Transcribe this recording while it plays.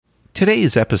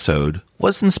Today's episode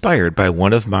was inspired by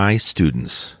one of my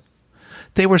students.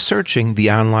 They were searching the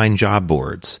online job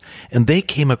boards, and they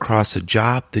came across a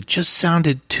job that just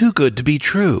sounded too good to be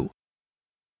true.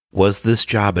 Was this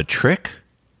job a trick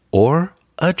or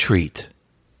a treat?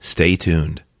 Stay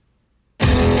tuned.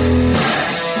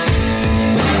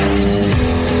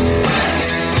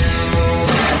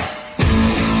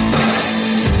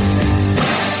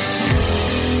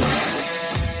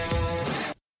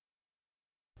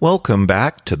 Welcome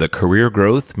back to the Career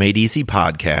Growth Made Easy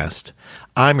podcast.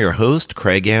 I'm your host,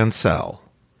 Craig Ansell.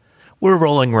 We're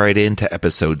rolling right into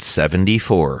episode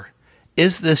 74.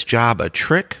 Is this job a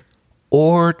trick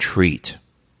or treat?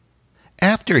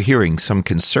 After hearing some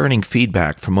concerning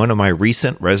feedback from one of my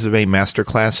recent Resume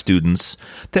Masterclass students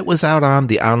that was out on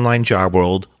the online job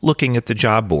world looking at the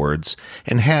job boards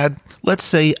and had, let's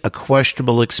say, a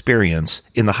questionable experience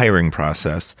in the hiring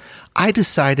process, I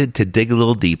decided to dig a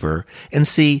little deeper and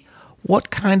see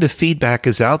what kind of feedback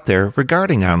is out there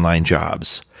regarding online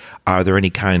jobs. Are there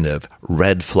any kind of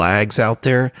red flags out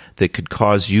there that could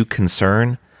cause you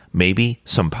concern? Maybe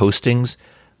some postings,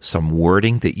 some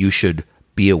wording that you should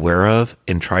be aware of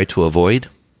and try to avoid?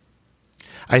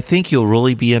 I think you'll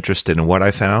really be interested in what I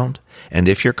found, and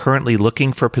if you're currently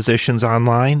looking for positions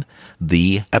online,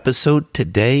 the episode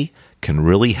today can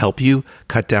really help you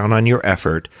cut down on your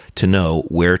effort to know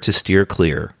where to steer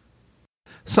clear.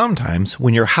 Sometimes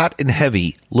when you're hot and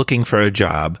heavy looking for a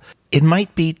job, it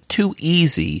might be too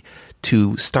easy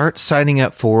to start signing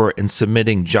up for and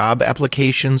submitting job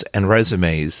applications and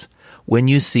resumes when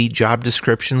you see job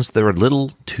descriptions that are a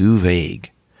little too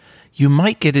vague. You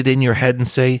might get it in your head and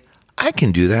say, I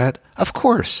can do that, of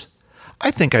course.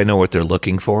 I think I know what they're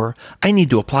looking for. I need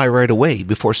to apply right away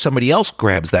before somebody else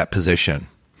grabs that position.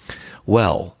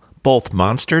 Well, both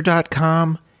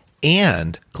Monster.com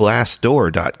and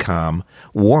Glassdoor.com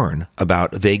warn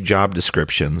about vague job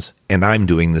descriptions, and I'm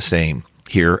doing the same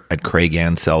here at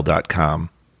CraigAnsell.com.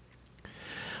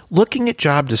 Looking at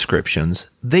job descriptions,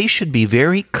 they should be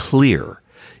very clear.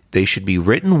 They should be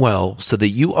written well so that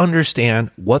you understand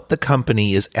what the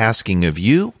company is asking of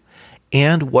you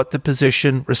and what the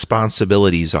position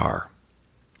responsibilities are.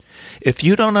 If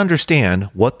you don't understand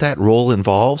what that role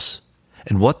involves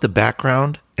and what the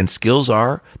background and skills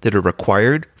are that are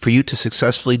required for you to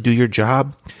successfully do your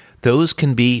job, those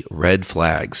can be red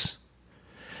flags.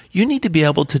 You need to be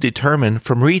able to determine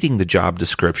from reading the job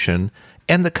description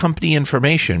and the company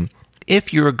information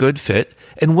if you're a good fit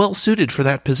and well suited for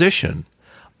that position.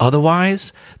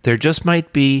 Otherwise, there just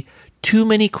might be too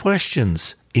many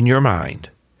questions in your mind.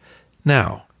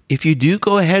 Now, if you do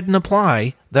go ahead and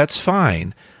apply, that's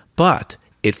fine, but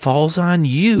it falls on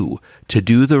you to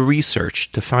do the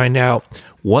research to find out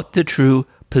what the true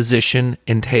position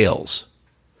entails,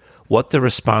 what the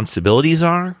responsibilities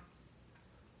are,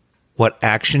 what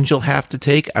actions you'll have to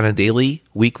take on a daily,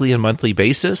 weekly, and monthly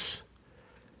basis,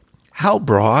 how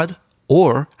broad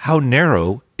or how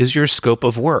narrow is your scope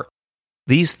of work.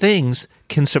 These things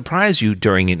can surprise you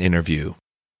during an interview.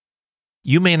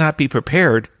 You may not be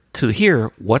prepared to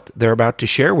hear what they're about to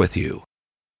share with you.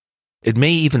 It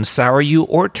may even sour you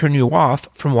or turn you off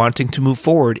from wanting to move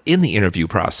forward in the interview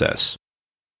process.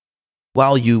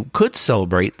 While you could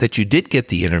celebrate that you did get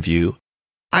the interview,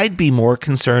 I'd be more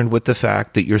concerned with the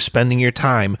fact that you're spending your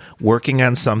time working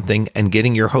on something and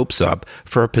getting your hopes up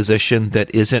for a position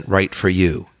that isn't right for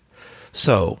you.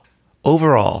 So,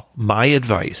 overall, my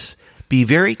advice, be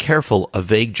very careful of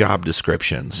vague job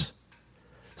descriptions.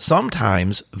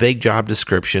 Sometimes vague job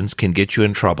descriptions can get you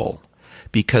in trouble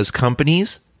because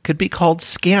companies could be called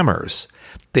scammers.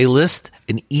 They list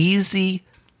an easy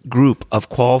group of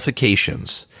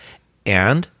qualifications,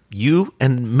 and you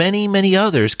and many, many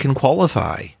others can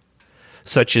qualify,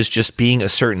 such as just being a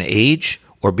certain age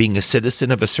or being a citizen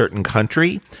of a certain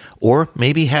country or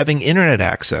maybe having internet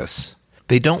access.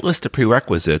 They don't list the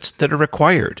prerequisites that are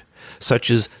required,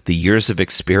 such as the years of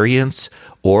experience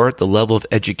or the level of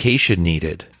education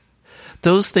needed.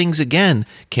 Those things, again,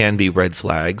 can be red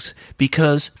flags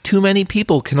because too many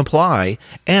people can apply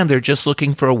and they're just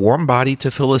looking for a warm body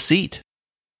to fill a seat.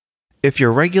 If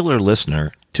you're a regular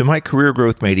listener to my Career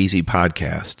Growth Made Easy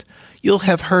podcast, you'll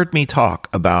have heard me talk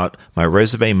about my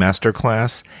Resume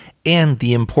Masterclass and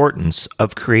the importance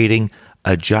of creating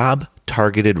a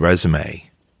job-targeted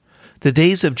resume. The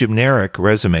days of generic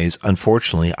resumes,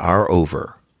 unfortunately, are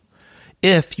over.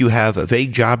 If you have a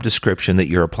vague job description that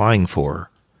you're applying for,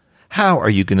 how are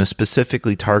you going to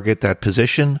specifically target that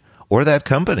position or that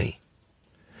company?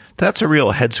 That's a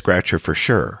real head-scratcher for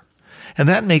sure. And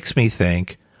that makes me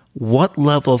think, what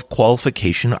level of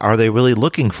qualification are they really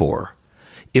looking for?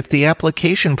 If the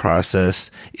application process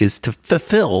is to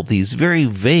fulfill these very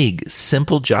vague,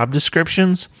 simple job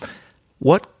descriptions,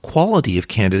 what quality of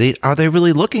candidate are they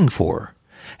really looking for?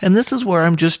 And this is where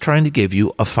I'm just trying to give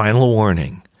you a final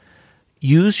warning.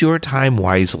 Use your time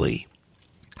wisely.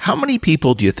 How many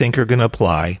people do you think are going to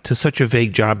apply to such a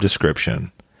vague job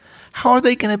description? How are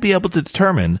they going to be able to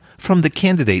determine from the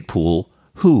candidate pool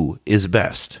who is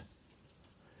best?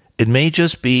 It may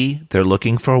just be they're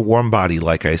looking for a warm body,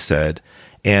 like I said,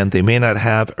 and they may not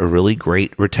have a really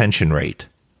great retention rate.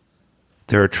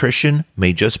 Their attrition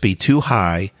may just be too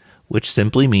high, which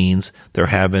simply means they're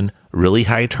having really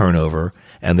high turnover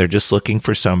and they're just looking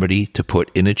for somebody to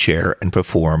put in a chair and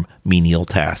perform menial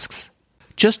tasks.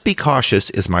 Just be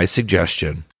cautious is my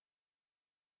suggestion.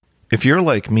 If you're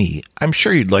like me, I'm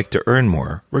sure you'd like to earn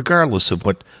more, regardless of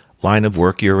what line of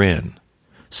work you're in.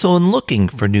 So in looking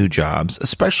for new jobs,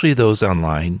 especially those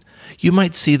online, you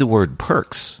might see the word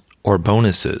perks or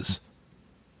bonuses.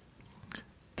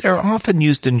 They're often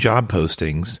used in job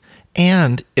postings,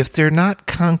 and if they're not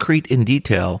concrete in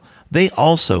detail, they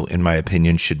also, in my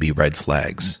opinion, should be red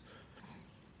flags.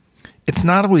 It's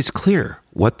not always clear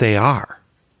what they are.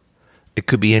 It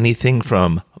could be anything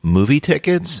from movie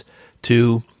tickets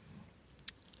to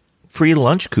free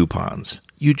lunch coupons.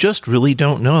 You just really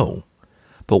don't know.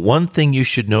 But one thing you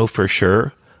should know for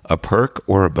sure, a perk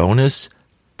or a bonus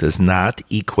does not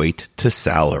equate to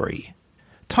salary.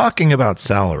 Talking about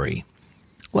salary,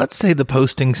 let's say the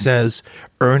posting says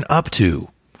earn up to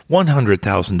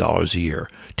 $100,000 a year,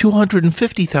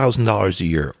 $250,000 a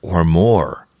year, or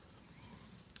more.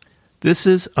 This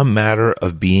is a matter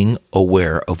of being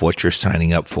aware of what you're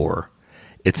signing up for.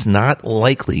 It's not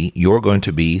likely you're going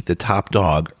to be the top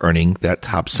dog earning that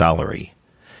top salary.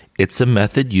 It's a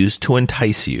method used to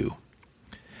entice you.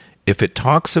 If it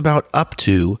talks about up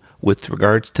to with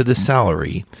regards to the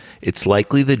salary, it's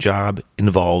likely the job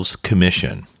involves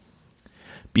commission.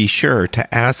 Be sure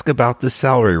to ask about the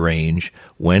salary range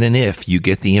when and if you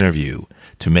get the interview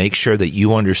to make sure that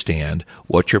you understand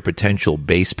what your potential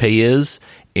base pay is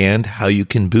and how you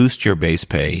can boost your base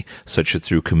pay, such as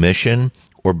through commission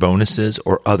or bonuses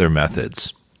or other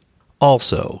methods.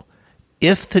 Also,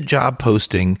 if the job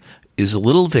posting is a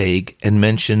little vague and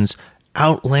mentions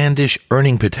outlandish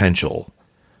earning potential,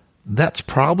 that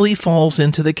probably falls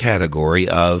into the category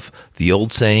of the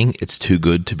old saying, it's too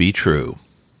good to be true.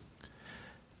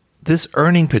 This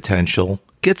earning potential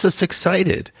gets us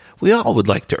excited. We all would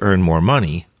like to earn more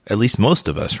money, at least most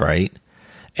of us, right?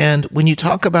 And when you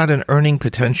talk about an earning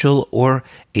potential or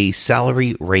a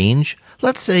salary range,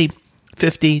 let's say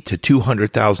 $50,000 to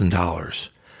 $200,000.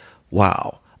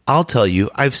 Wow. I'll tell you,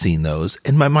 I've seen those,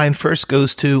 and my mind first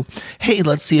goes to, hey,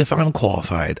 let's see if I'm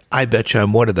qualified. I bet you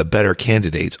I'm one of the better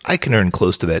candidates. I can earn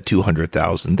close to that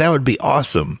 $200,000. That would be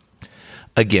awesome.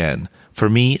 Again, for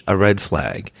me, a red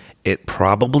flag. It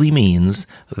probably means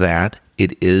that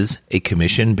it is a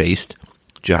commission-based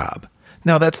job.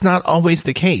 Now, that's not always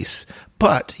the case,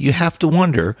 but you have to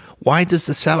wonder, why does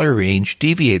the salary range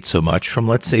deviate so much from,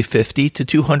 let's say, $50,000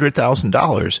 to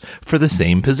 $200,000 for the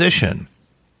same position?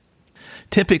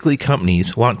 Typically,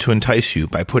 companies want to entice you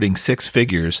by putting six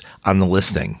figures on the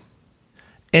listing.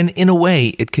 And in a way,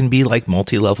 it can be like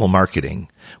multi-level marketing,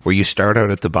 where you start out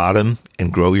at the bottom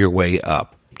and grow your way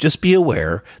up. Just be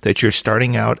aware that you're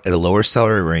starting out at a lower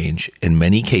salary range in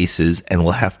many cases and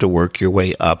will have to work your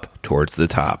way up towards the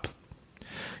top.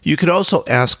 You could also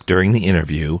ask during the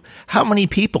interview, how many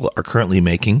people are currently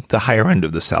making the higher end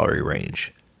of the salary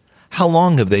range? How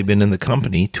long have they been in the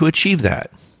company to achieve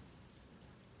that?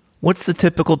 What's the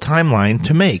typical timeline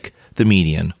to make the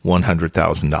median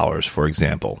 $100,000, for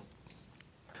example?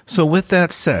 So with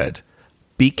that said,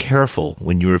 be careful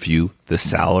when you review the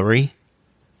salary,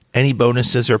 any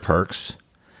bonuses or perks,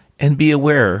 and be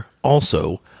aware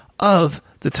also of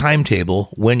the timetable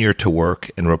when you're to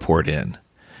work and report in.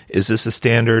 Is this a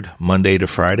standard Monday to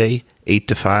Friday, 8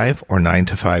 to 5 or 9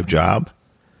 to 5 job?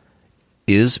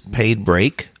 Is paid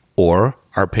break or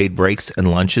are paid breaks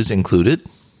and lunches included?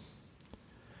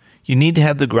 You need to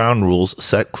have the ground rules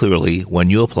set clearly when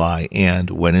you apply and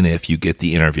when and if you get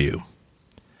the interview.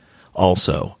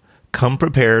 Also, come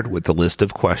prepared with a list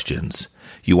of questions.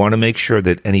 You want to make sure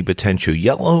that any potential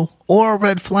yellow or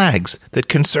red flags that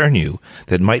concern you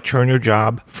that might turn your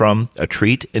job from a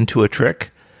treat into a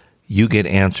trick, you get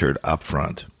answered up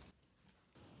front.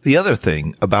 The other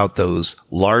thing about those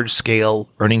large-scale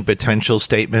earning potential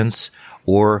statements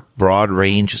or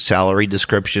broad-range salary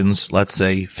descriptions, let's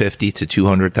say $50,000 to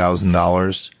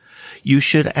 $200,000, you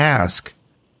should ask,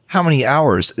 how many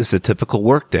hours is a typical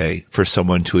workday for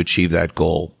someone to achieve that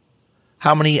goal?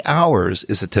 How many hours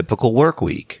is a typical work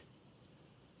week?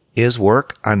 Is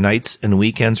work on nights and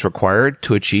weekends required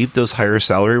to achieve those higher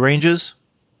salary ranges?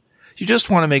 You just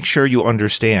want to make sure you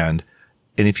understand,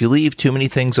 and if you leave too many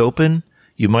things open,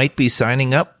 you might be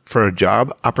signing up for a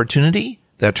job opportunity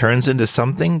that turns into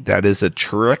something that is a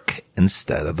trick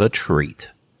instead of a treat.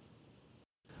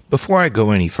 Before I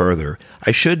go any further,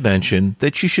 I should mention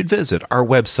that you should visit our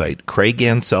website,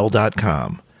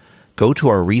 craigansell.com. Go to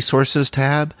our resources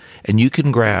tab, and you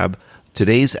can grab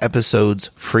today's episode's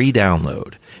free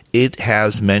download. It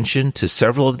has mention to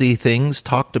several of the things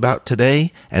talked about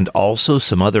today, and also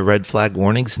some other red flag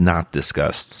warnings not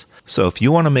discussed. So if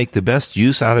you want to make the best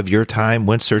use out of your time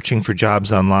when searching for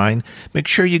jobs online, make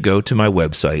sure you go to my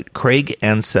website,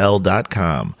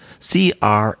 craigansell.com,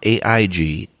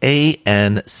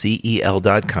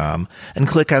 craigancel.com, and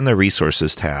click on the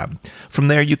Resources tab. From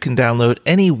there, you can download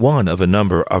any one of a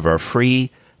number of our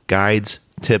free guides,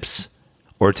 tips,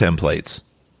 or templates.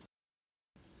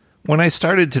 When I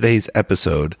started today's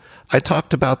episode, I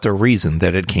talked about the reason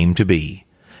that it came to be.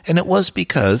 And it was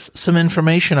because some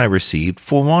information I received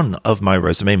for one of my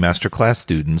Resume Masterclass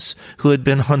students who had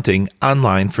been hunting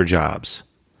online for jobs.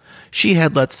 She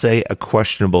had, let's say, a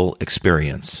questionable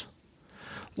experience.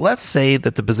 Let's say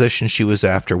that the position she was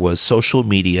after was social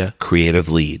media creative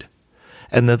lead,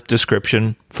 and the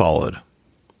description followed.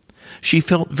 She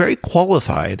felt very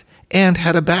qualified and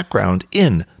had a background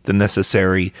in the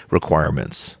necessary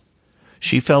requirements.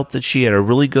 She felt that she had a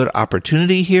really good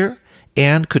opportunity here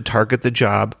and could target the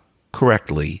job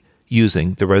correctly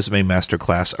using the Resume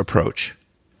Masterclass approach.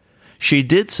 She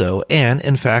did so and,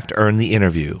 in fact, earned the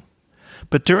interview.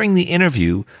 But during the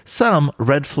interview, some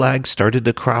red flags started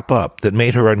to crop up that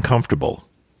made her uncomfortable.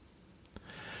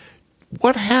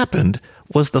 What happened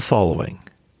was the following.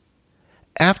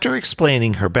 After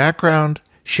explaining her background,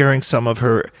 sharing some of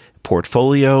her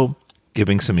portfolio,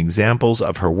 giving some examples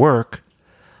of her work,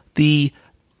 the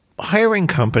hiring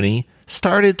company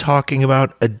started talking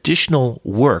about additional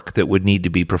work that would need to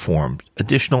be performed,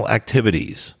 additional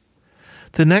activities.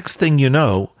 The next thing you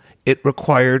know, it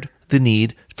required the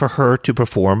need for her to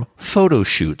perform photo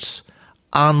shoots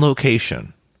on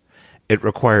location. It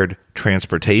required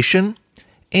transportation,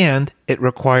 and it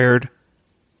required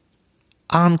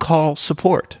on-call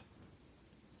support.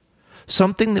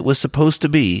 Something that was supposed to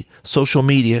be social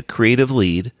media creative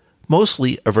lead,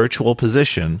 mostly a virtual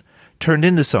position, turned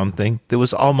into something that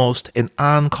was almost an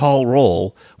on-call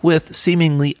role with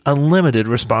seemingly unlimited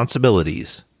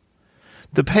responsibilities.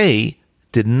 The pay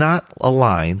did not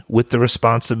align with the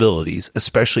responsibilities,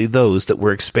 especially those that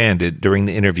were expanded during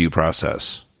the interview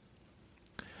process.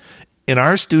 In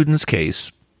our student's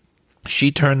case,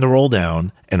 she turned the role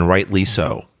down, and rightly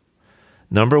so.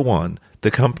 Number one,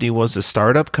 the company was a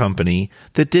startup company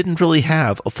that didn't really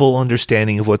have a full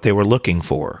understanding of what they were looking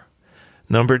for.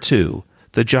 Number two,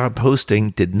 the job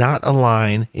posting did not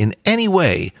align in any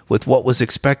way with what was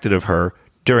expected of her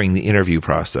during the interview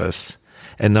process.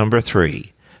 And number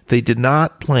three, they did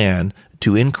not plan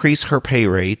to increase her pay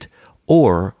rate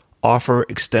or offer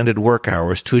extended work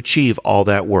hours to achieve all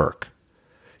that work.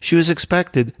 She was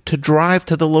expected to drive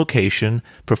to the location,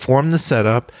 perform the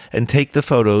setup, and take the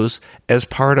photos as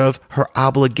part of her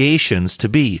obligations to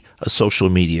be a social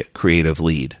media creative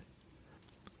lead.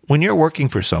 When you're working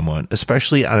for someone,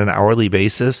 especially on an hourly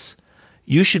basis,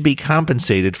 you should be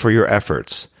compensated for your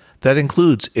efforts. That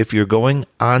includes if you're going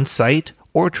on-site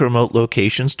or to remote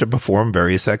locations to perform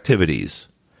various activities.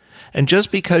 And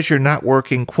just because you're not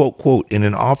working quote-quote in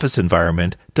an office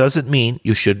environment doesn't mean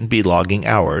you shouldn't be logging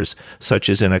hours, such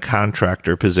as in a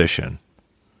contractor position.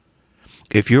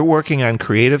 If you're working on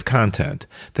creative content,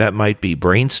 that might be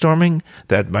brainstorming,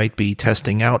 that might be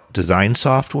testing out design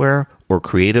software or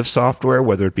creative software,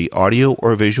 whether it be audio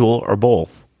or visual or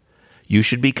both, you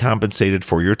should be compensated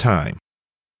for your time.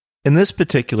 In this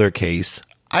particular case,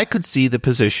 I could see the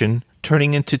position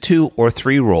turning into 2 or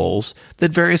 3 roles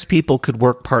that various people could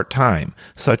work part-time,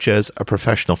 such as a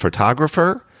professional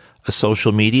photographer, a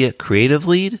social media creative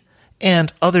lead,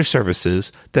 and other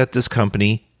services that this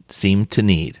company seemed to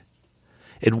need.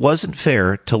 It wasn't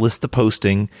fair to list the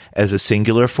posting as a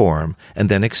singular form and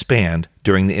then expand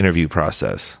during the interview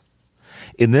process.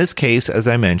 In this case, as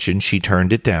I mentioned, she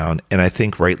turned it down, and I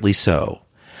think rightly so.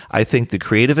 I think the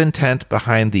creative intent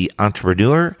behind the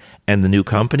entrepreneur and the new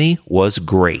company was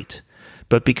great.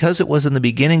 But because it was in the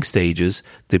beginning stages,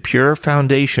 the pure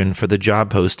foundation for the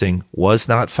job posting was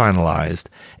not finalized,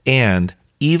 and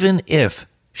even if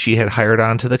she had hired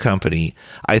on to the company,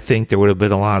 I think there would have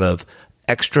been a lot of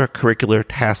extracurricular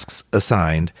tasks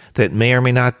assigned that may or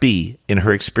may not be in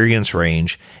her experience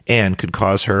range and could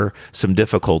cause her some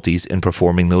difficulties in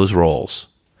performing those roles.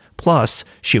 Plus,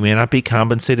 she may not be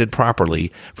compensated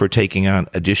properly for taking on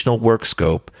additional work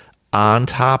scope on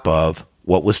top of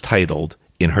what was titled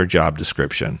in her job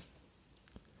description.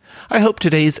 I hope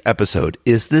today's episode,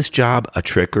 Is This Job a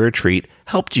Trick or a Treat,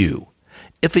 helped you.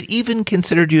 If it even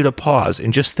considered you to pause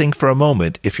and just think for a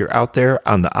moment if you're out there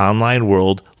on the online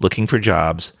world looking for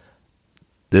jobs,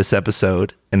 this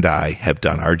episode and I have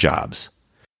done our jobs.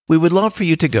 We would love for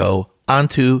you to go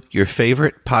onto your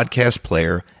favorite podcast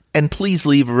player and please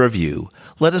leave a review.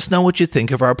 Let us know what you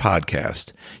think of our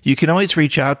podcast. You can always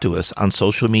reach out to us on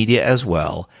social media as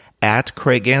well, at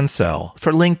Craig Ansell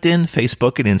for LinkedIn,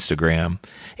 Facebook, and Instagram.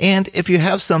 And if you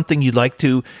have something you'd like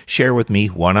to share with me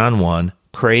one-on-one,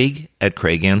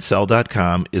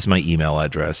 Craig@CraigAnsell.com is my email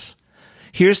address.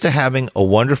 Here's to having a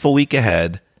wonderful week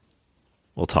ahead.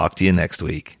 We'll talk to you next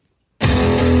week.